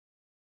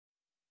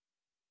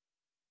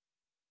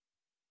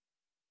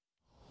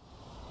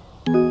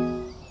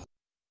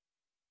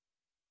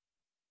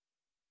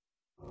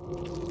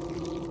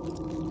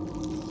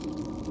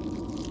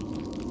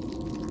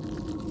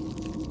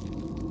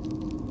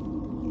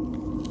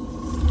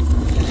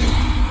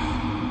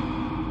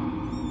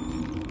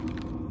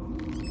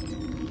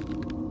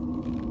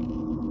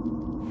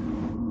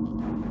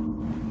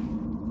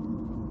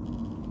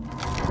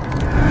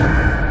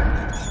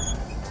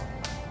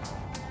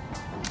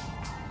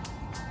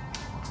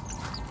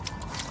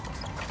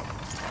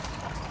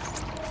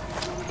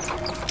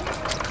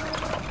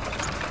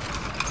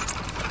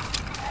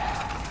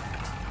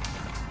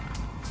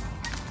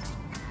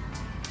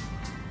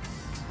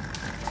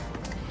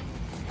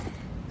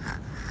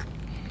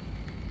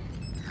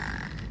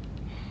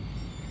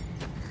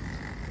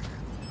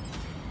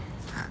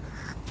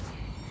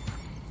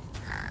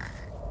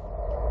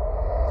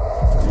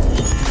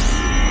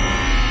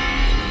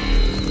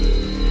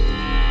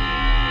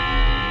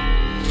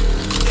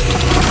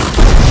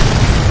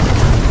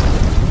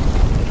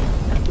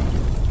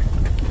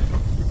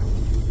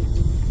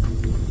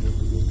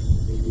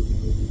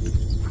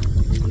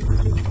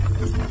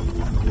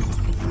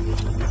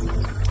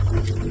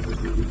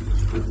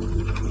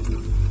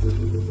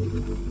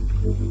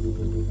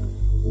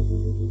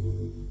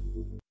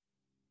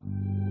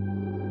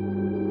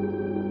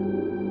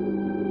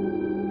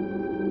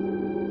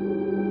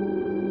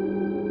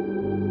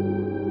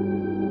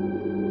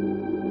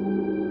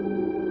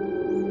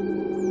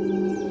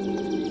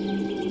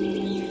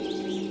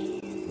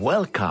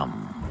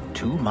Welcome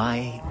to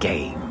my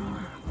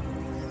game.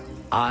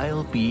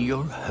 I'll be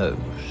your host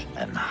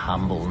and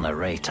humble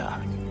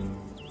narrator.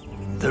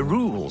 The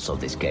rules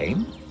of this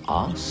game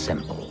are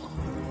simple.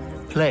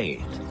 Play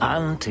it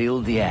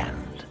until the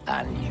end,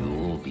 and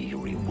you'll be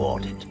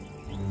rewarded.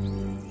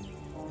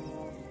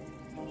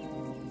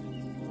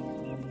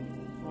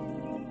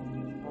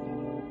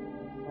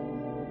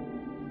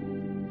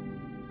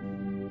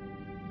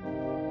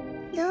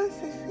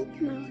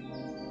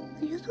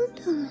 You don't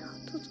tell me how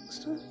to do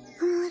stuff.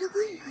 I'm a little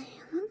late,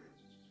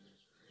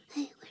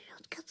 Hey, we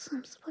should get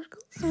some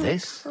sparkles.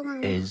 This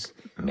is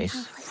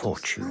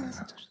Misfortune.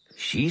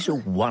 She's a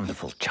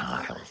wonderful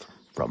child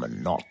from a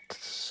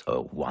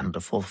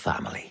not-so-wonderful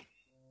family.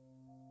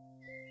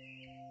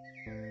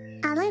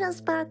 A little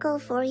sparkle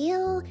for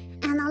you,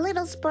 and a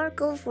little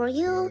sparkle for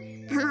you,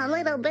 and a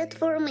little bit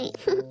for me.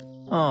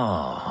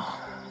 Oh,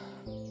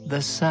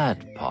 the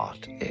sad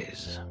part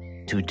is,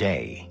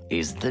 today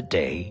is the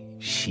day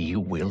she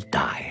will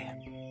die.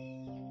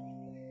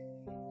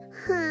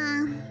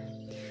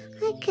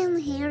 I can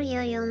hear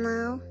you, you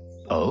know.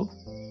 Oh,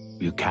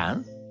 you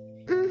can?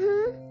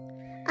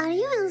 Are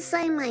you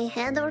inside my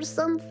head or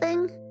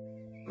something?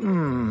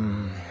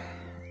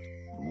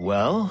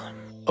 Well,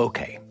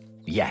 okay,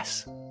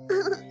 yes.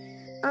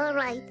 All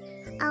right,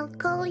 I'll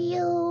call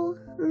you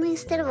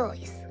Mr.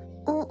 Voice.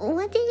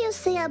 What did you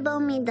say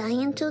about me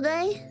dying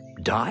today?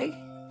 Die?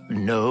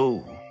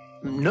 No.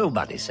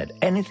 Nobody said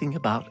anything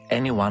about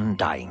anyone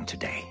dying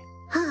today.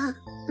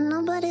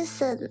 Nobody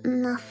said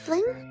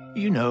nothing?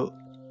 You know,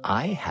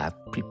 I have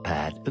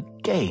prepared a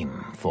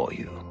game for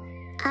you.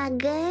 A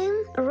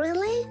game?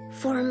 Really?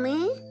 For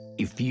me?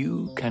 If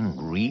you can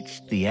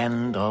reach the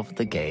end of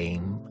the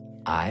game,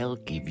 I'll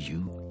give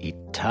you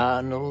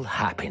eternal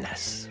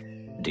happiness.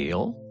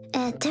 Deal?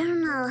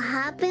 Eternal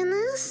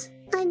happiness?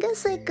 I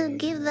guess I could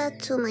give that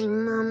to my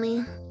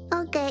mommy.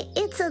 Okay,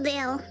 it's a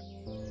deal.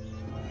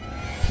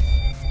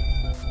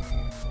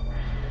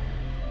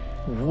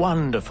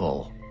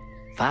 Wonderful.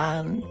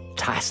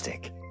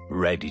 Fantastic.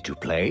 Ready to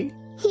play?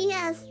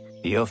 Yes.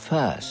 Your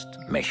first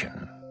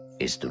mission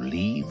is to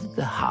leave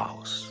the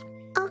house.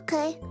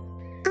 Okay,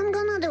 I'm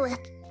gonna do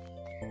it.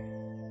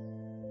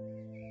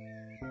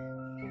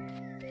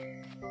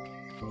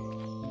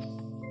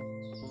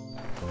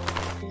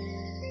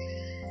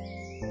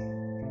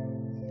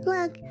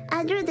 Look,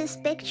 I drew this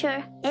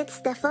picture. It's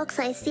the fox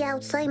I see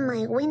outside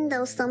my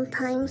window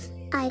sometimes.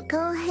 I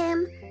call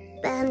him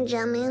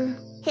Benjamin.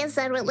 He's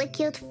a really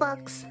cute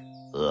fox.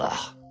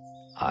 Ugh,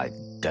 I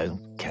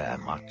don't care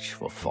much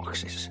for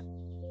foxes.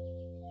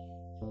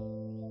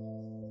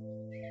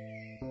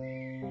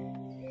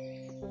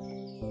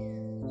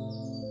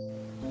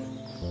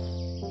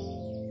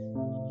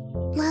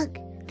 Look,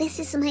 this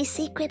is my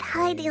secret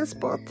hiding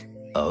spot.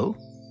 Oh,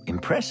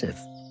 impressive.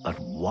 But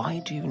why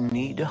do you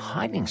need a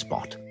hiding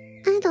spot?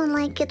 I don't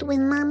like it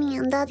when Mommy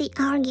and Daddy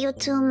argue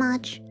too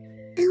much.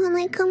 And when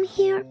I come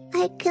here,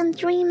 I can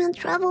dream and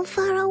travel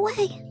far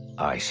away.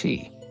 I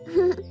see.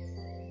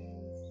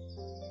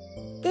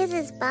 This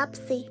is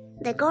Babsy,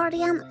 the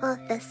guardian of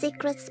the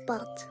secret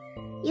spot.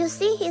 You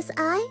see his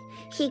eye?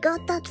 He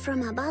got that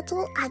from a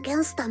battle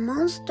against a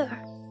monster.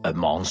 A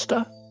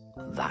monster?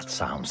 That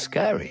sounds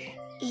scary.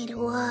 It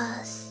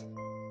was.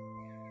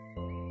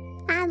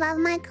 I love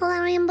my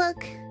coloring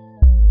book.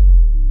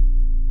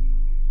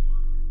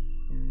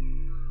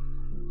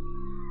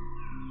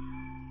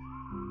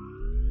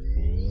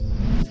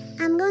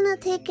 I'm gonna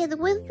take it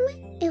with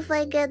me if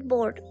I get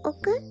bored,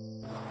 okay?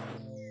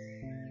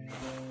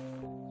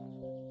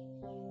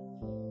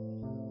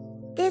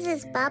 This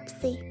is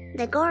Babsy,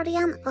 the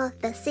guardian of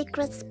the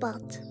secret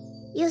spot.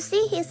 You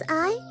see his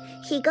eye?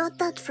 He got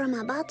that from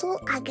a battle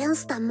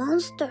against a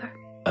monster.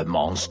 A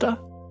monster?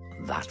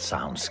 That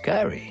sounds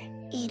scary.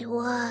 It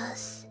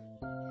was.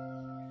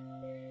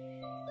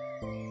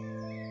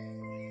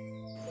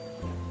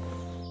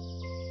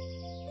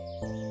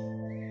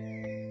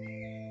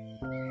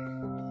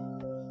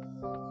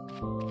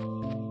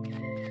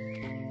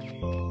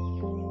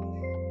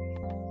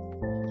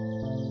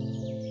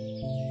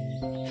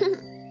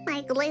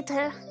 My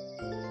glitter.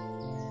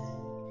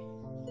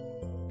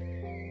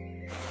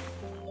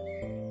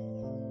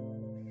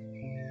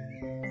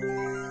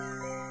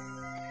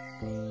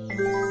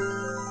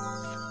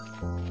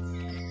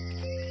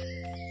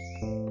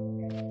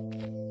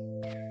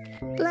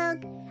 Look,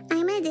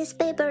 I made these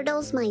paper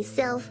dolls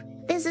myself.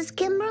 This is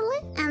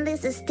Kimberly and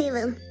this is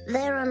Steven.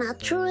 They're on a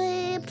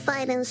trip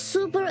fighting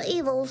super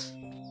evils.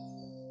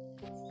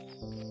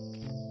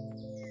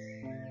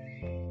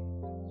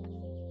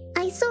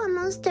 I saw a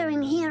monster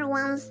in here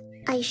once.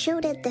 I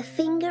showed it the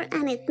finger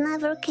and it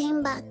never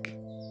came back.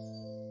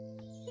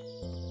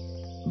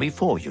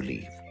 Before you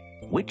leave,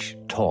 which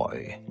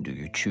toy do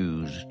you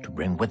choose to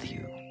bring with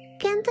you?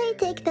 Can't I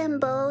take them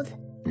both?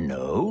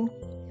 No,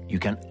 you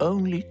can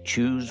only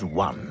choose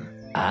one.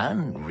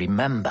 And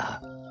remember,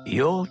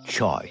 your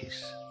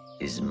choice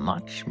is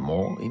much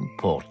more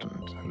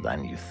important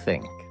than you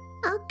think.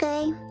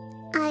 Okay,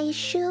 I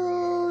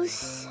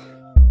choose...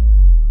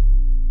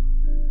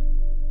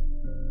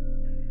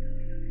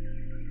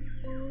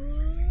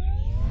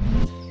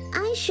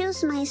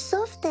 choose my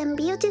soft and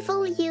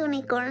beautiful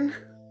unicorn.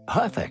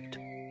 Perfect.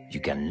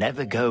 You can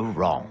never go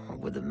wrong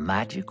with a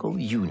magical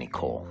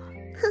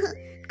unicorn.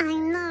 I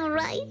know,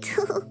 right?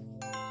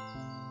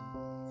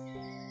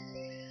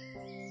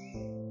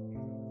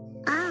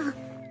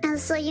 And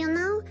so you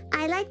know,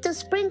 I like to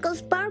sprinkle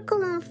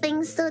sparkle on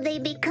things so they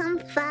become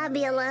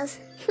fabulous.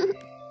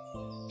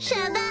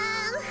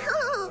 Shadam!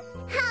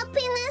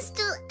 Happiness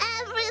to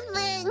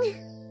everything!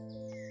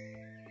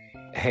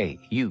 Hey,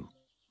 you,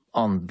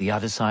 on the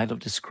other side of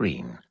the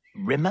screen.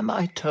 Remember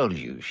I told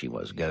you she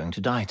was going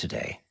to die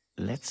today?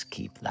 Let's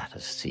keep that a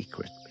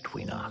secret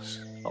between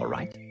us, all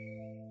right?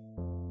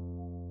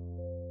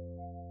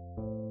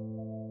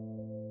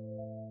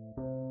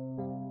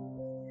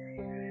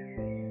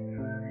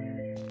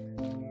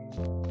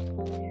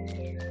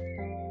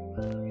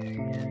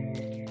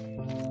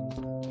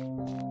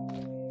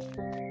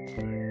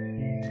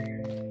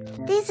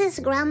 This is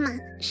Grandma.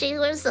 She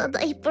wears a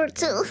diaper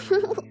too.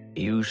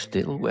 You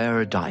still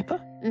wear a diaper?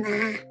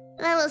 Nah,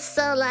 that was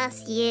so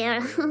last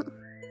year.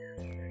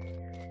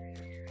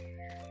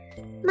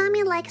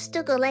 Mommy likes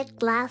to collect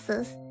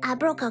glasses. I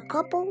broke a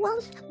couple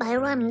once by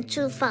running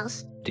too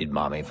fast. Did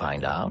Mommy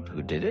find out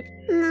who did it?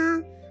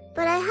 No,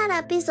 but I had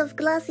a piece of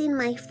glass in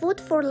my foot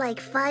for like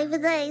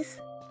 5 days.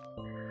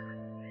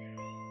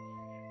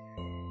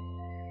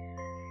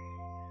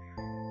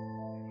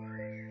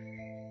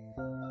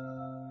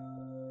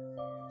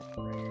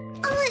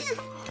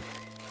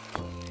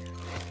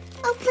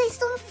 Oh, please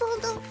don't fall,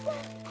 don't fall.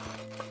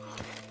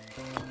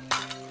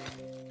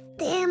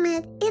 Damn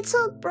it, it's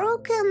all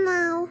broken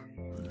now.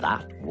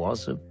 That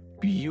was a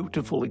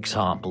beautiful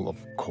example of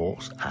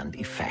cause and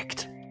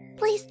effect.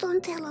 Please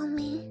don't tell on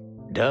me.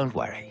 Don't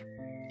worry.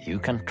 You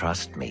can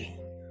trust me.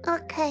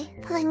 Okay,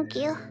 thank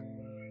you.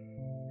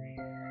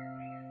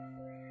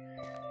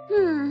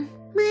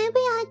 Maybe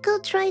I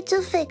could try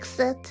to fix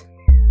it.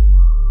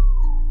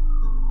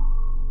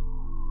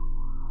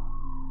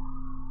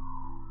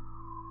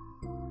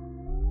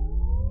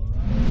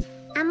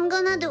 I'm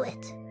gonna do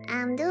it.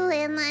 I'm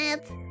doing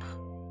it.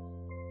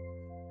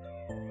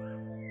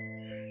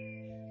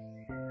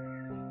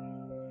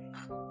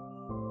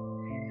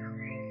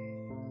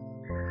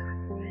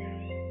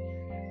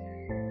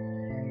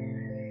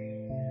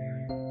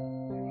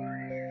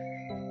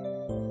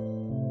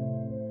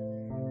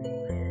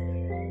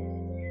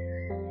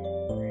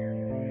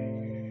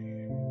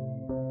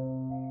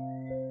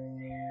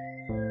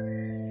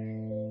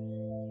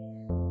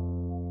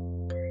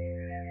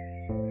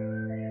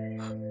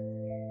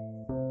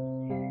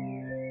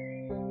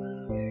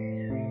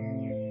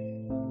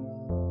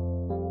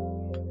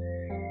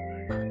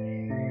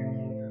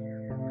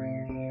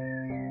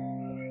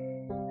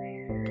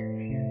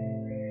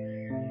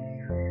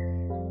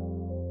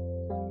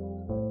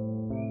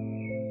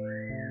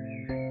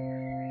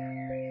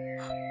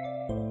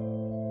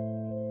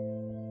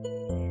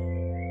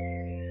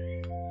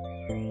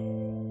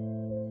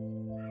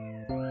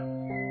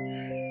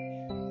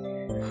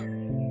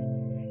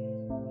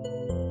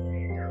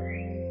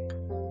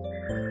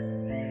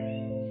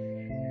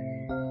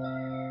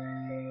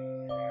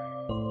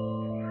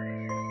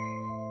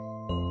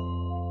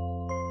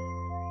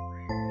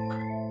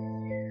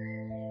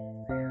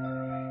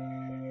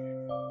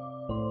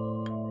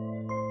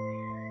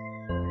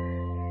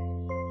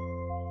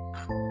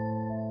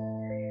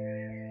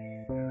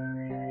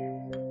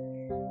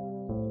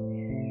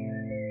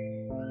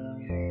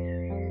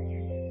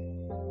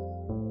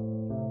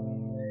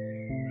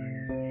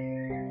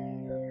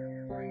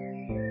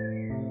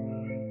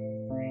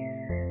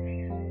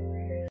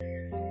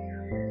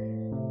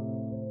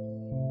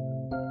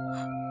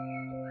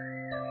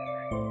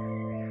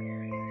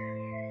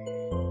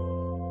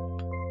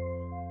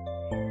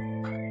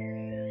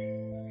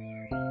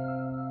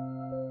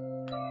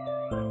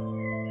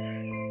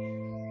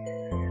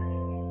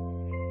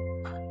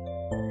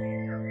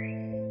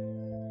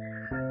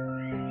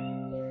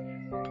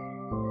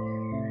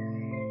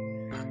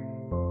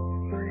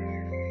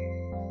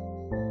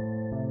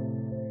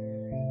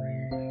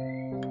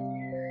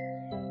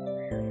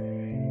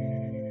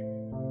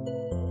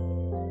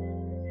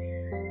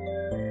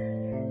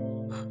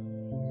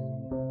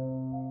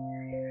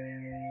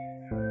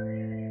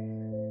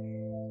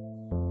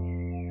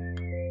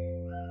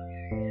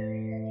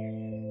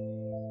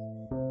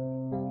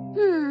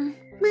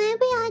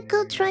 Maybe I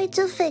could try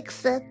to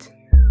fix it.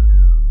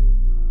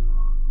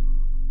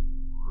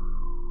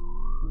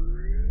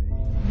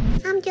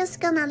 I'm just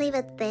gonna leave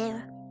it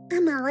there.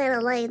 I'm a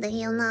little lady,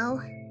 you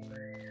know.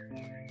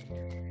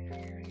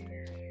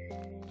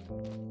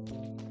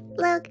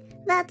 Look,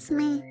 that's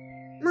me.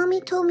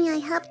 Mommy told me I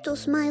have to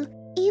smile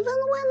even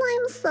when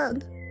I'm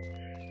sad.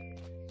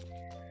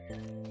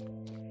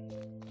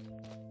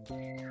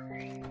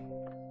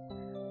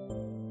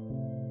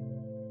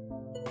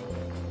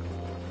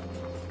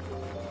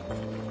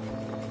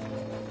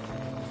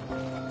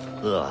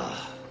 Ugh,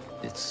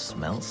 it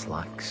smells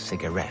like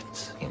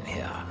cigarettes in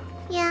here.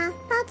 Yeah,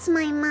 that's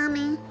my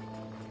mommy.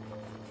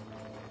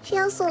 She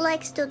also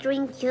likes to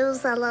drink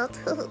juice a lot.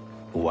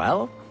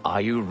 Well, Are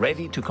you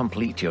ready to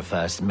complete your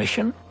first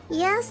mission?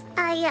 Yes,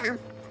 I am.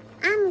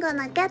 I'm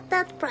gonna get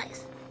that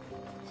prize.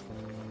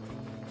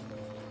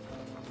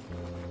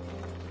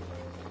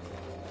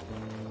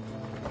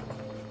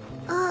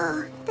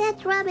 Oh,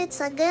 dead rabbits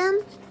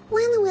again?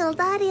 When will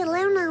Daddy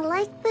learn I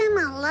like them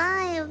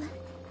alive?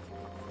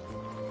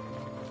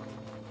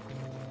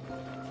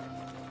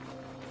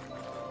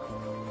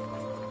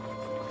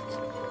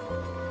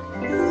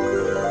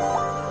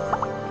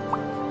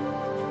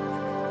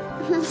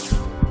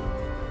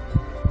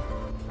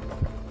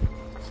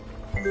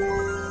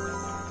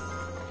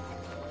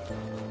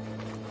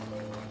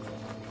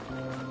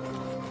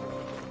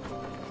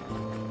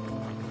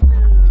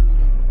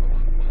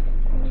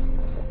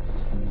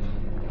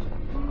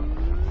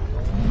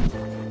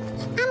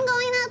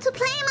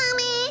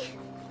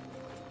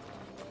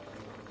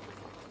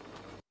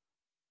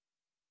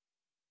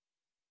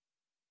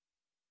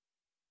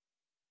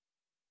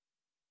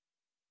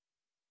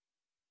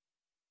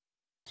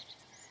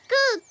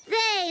 Good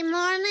day,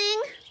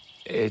 morning.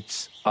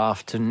 It's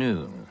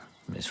afternoon,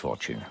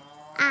 Misfortune.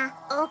 Ah,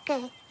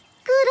 okay.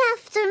 Good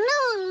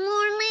afternoon,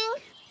 morning.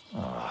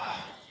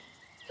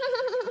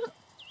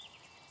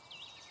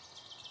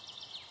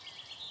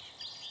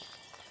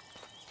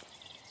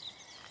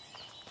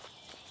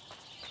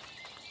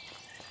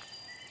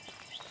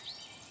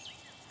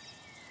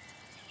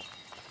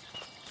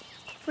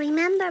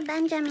 Remember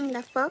Benjamin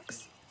the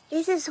Fox?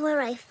 This is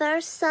where I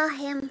first saw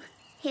him.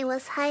 He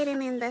was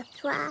hiding in the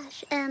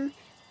trash and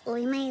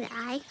we made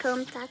eye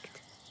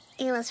contact.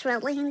 It was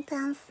really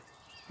intense.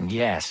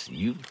 Yes,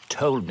 you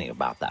told me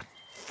about that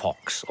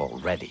fox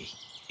already.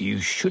 You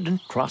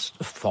shouldn't trust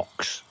a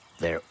fox.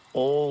 They're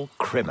all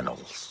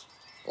criminals.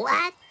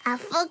 What? A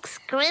fox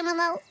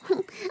criminal?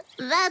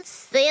 That's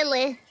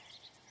silly.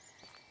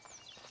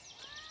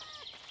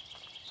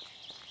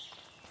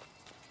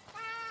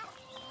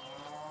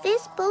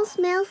 This bowl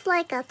smells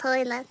like a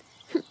toilet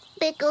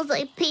because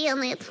I pee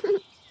on it.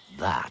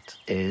 That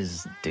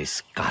is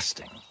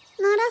disgusting.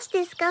 Not as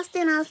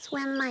disgusting as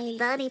when my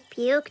daddy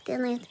puked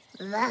in it.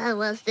 That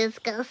was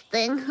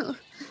disgusting.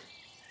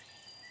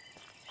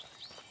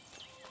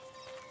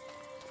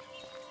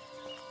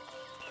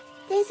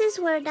 This is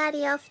where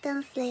Daddy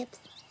often sleeps.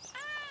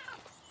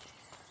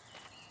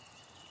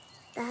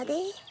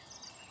 Daddy?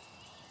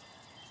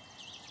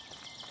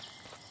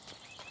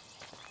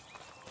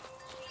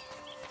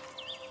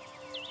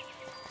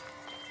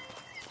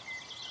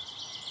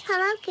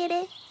 Hello,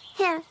 kitty.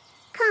 Here,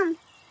 come,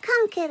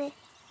 kitty.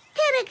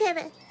 Kitty,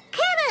 kitty,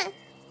 kitty!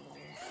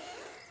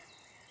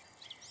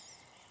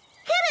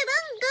 Kitty,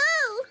 don't go!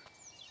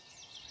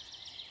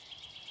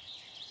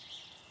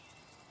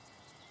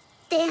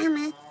 Damn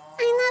it,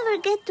 I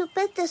never get to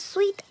pet the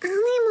sweet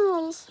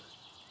animals.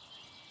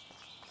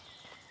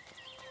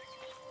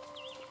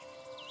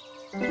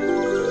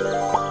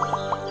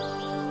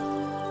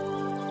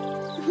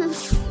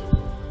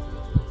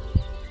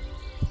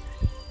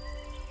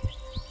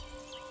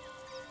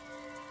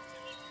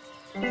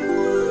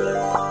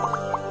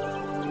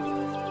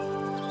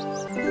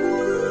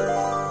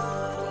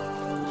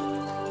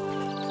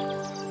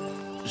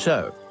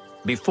 So,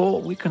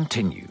 before we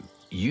continue,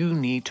 you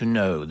need to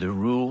know the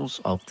rules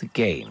of the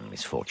game,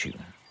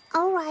 Misfortune.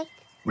 All right.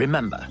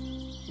 Remember,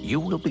 you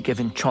will be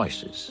given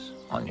choices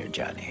on your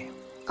journey.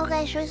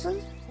 Okay,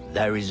 choices?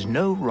 There is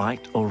no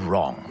right or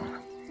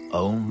wrong,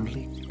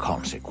 only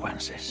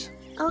consequences.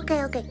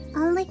 Okay.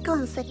 Only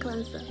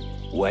consequences.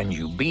 When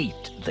you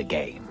beat the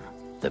game,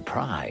 the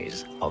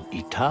prize of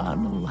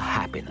eternal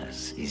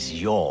happiness is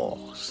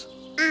yours.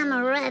 I'm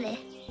ready.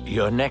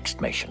 Your next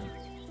mission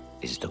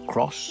is to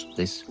cross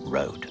this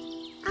road.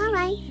 All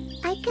right,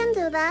 I can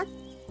do that.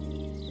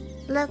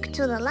 Look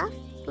to the left,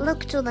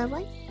 look to the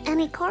right.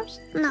 Any course?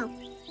 No.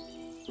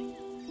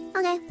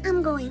 Okay,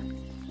 I'm going.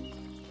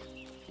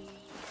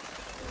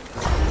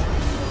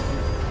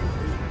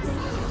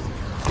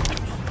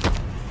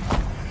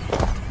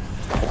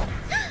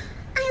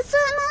 I saw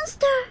a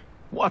monster.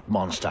 What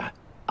monster?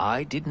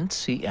 I didn't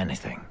see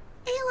anything.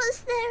 It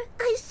was there.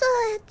 I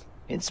saw it.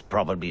 It's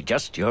probably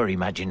just your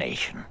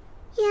imagination.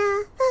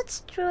 Yeah,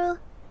 that's true.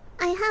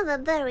 I have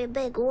a very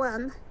big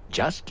one.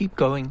 Just keep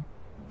going.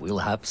 We'll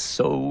have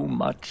so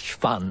much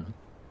fun.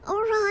 All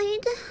right.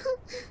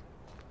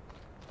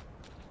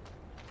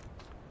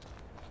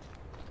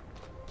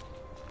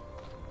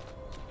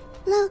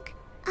 Look,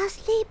 a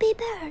sleepy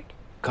bird.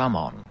 Come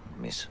on,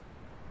 miss.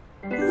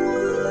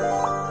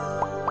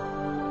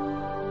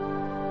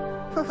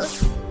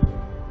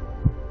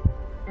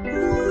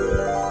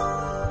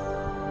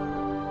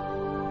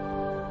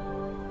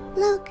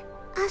 Look,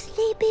 a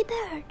sleepy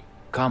bird.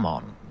 Come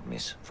on,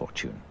 Miss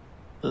Fortune.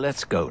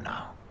 Let's go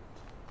now.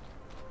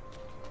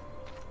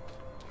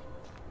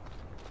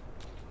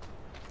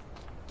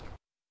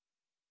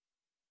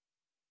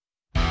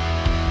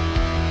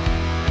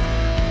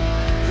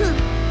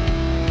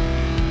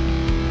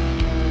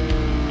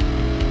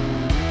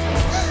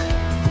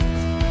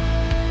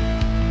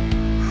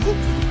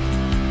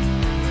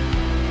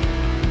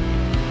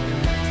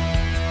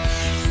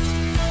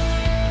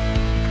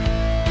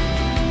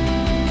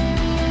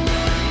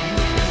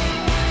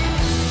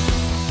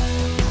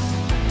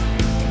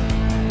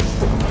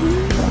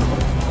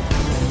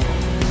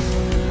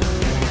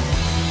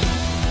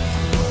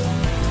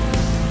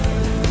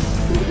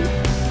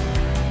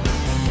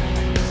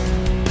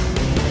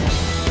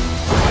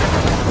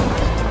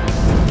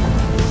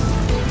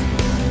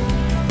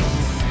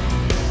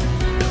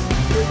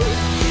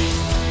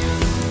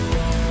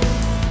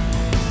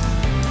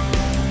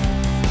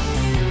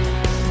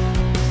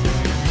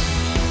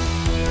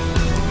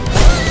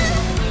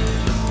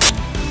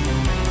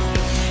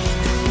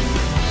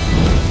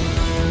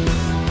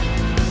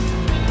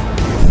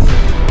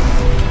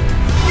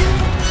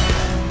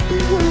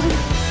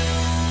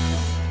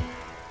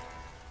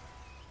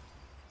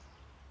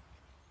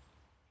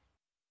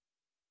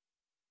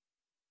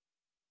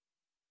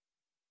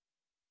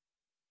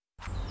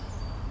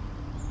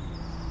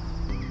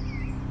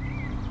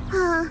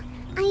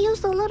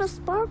 There's a lot of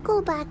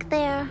sparkle back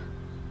there.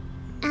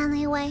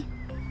 Anyway,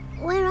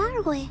 where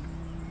are we?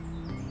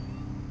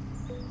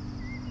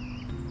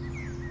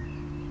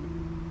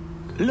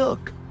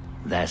 Look,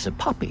 there's a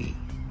puppy.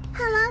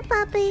 Hello,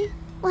 puppy.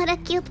 What a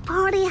cute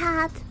party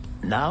hat.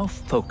 Now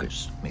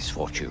focus,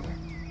 Misfortune.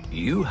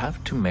 You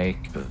have to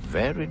make a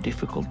very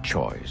difficult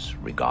choice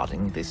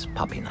regarding this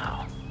puppy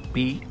now.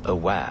 Be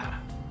aware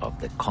of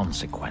the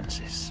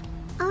consequences.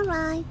 All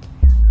right.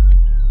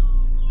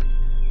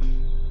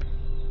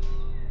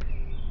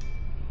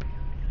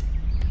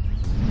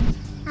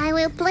 I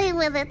will play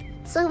with it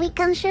so we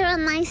can share a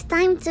nice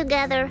time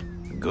together.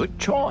 Good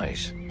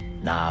choice.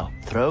 Now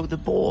throw the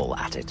ball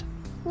at it.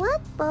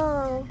 What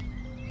ball?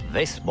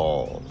 This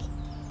ball.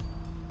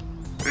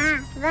 Ah,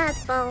 that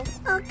ball.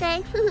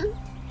 Okay.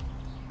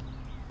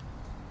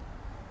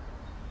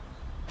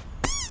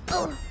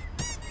 Oh.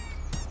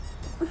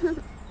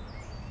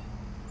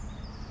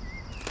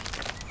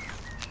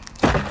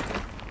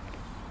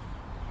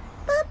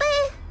 Puppy!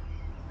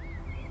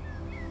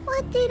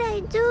 What did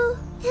I do?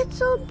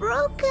 It's all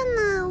broken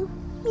now.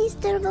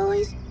 Mr.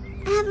 Voice,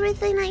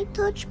 everything I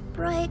touch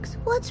breaks.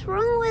 What's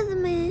wrong with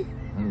me?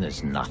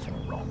 There's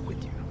nothing wrong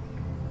with you.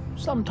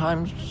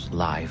 Sometimes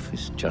life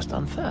is just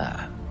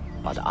unfair.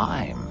 But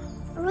I'm...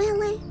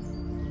 Really?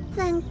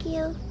 Thank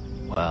you.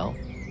 Well,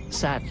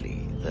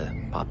 sadly, the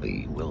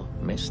puppy will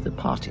miss the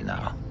party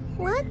now.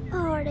 What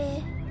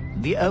party?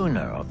 The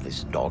owner of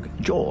this dog,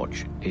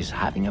 George, is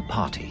having a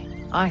party.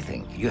 I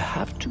think you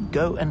have to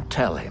go and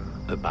tell him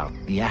about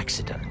the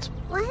accident.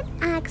 What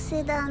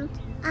accident?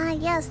 Ah,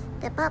 yes,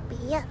 the puppy,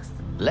 yes.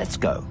 Let's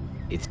go.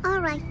 It's... All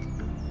right.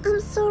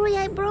 I'm sorry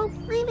I broke.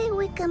 Maybe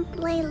we can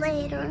play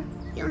later.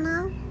 You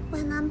know,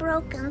 when I'm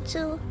broken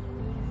too.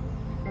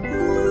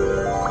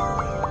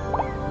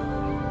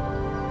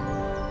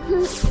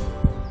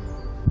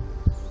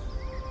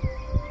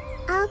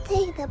 I'll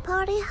take the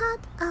party hat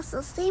as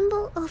a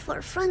symbol of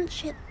our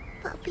friendship,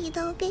 puppy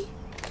doggy.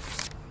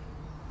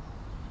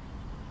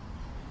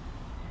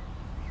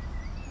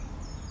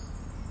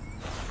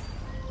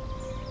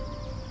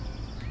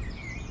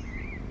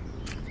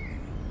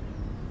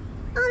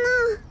 Oh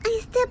no, I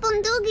step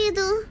on doggy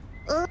doo.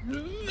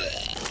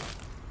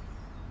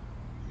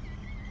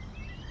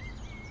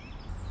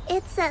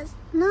 It says,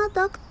 no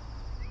dog